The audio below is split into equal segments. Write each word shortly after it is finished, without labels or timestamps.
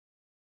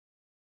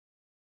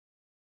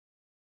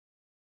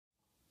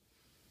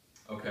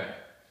Okay,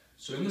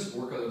 so in this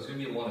workout there's going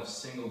to be a lot of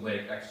single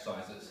leg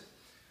exercises.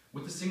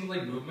 With the single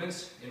leg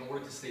movements, in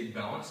order to stay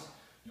balanced,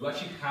 you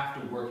actually have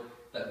to work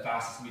that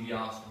vastus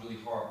medialis really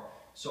hard.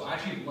 So I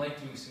actually like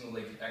doing single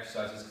leg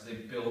exercises because they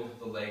build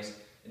the legs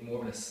in more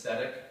of an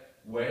aesthetic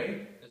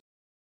way.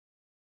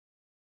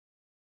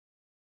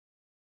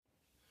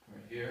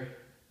 Right here.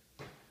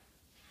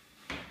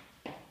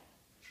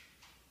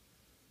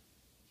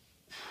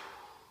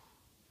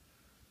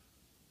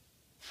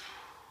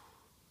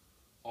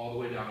 All the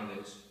way down to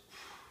those.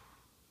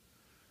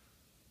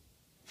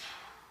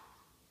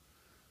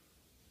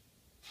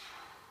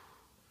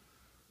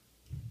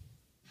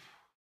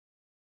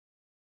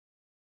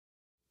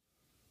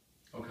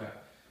 Okay,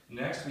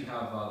 next we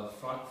have the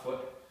front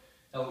foot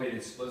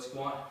elevated split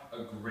squat,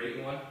 a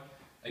great one,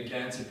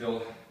 again to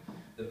build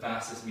the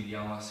vastus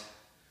medialis.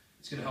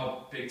 It's going to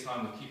help big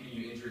time with keeping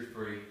you injury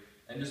free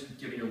and just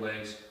giving your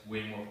legs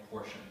way more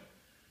proportion.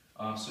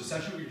 So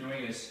essentially what you're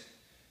doing is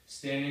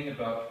standing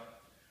about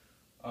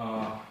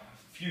a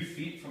few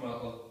feet from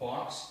a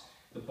box.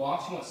 The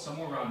box you want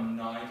somewhere around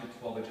 9 to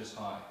 12 inches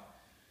high.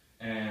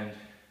 And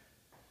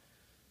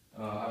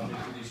I'm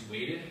going to do these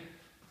weighted.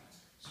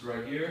 So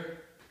right here,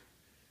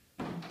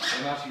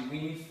 I'm actually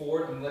leaning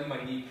forward. I'm letting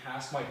my knee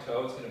pass my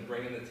toe. It's going to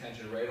bring in the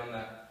tension right on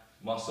that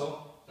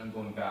muscle. And I'm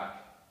going back.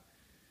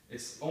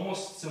 It's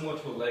almost similar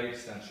to a leg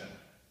extension.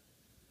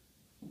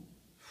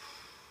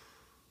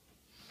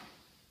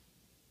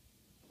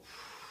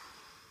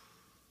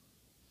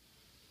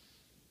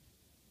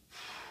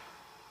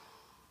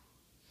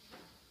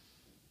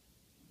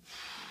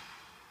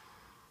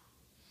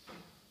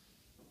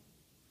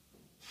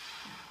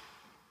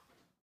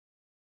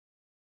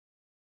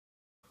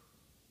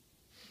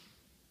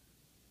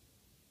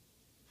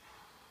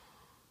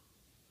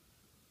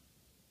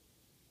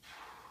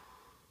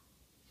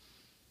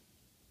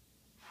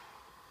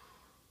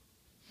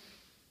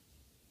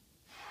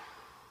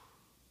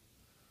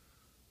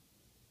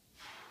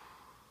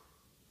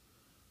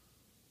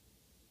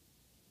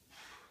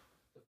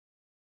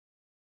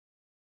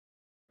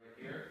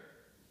 Here.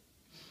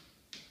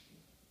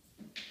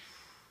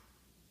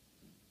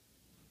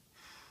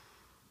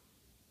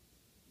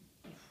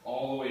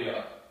 All the way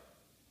up.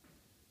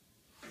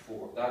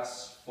 4.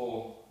 That's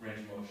full range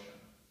of motion.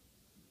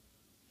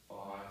 5,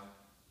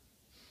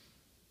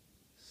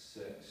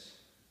 6,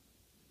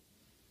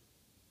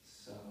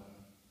 7,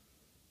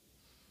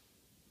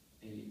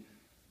 8,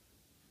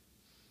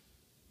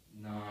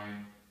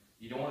 9.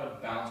 You don't want to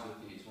bounce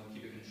with these. You want to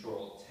keep it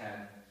controlled.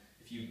 10.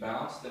 If you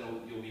bounce, then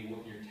you'll be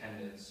working your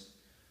tendons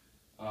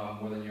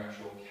more than your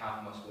actual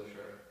calf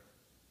musculature.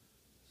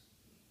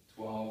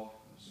 12.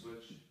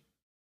 Switch.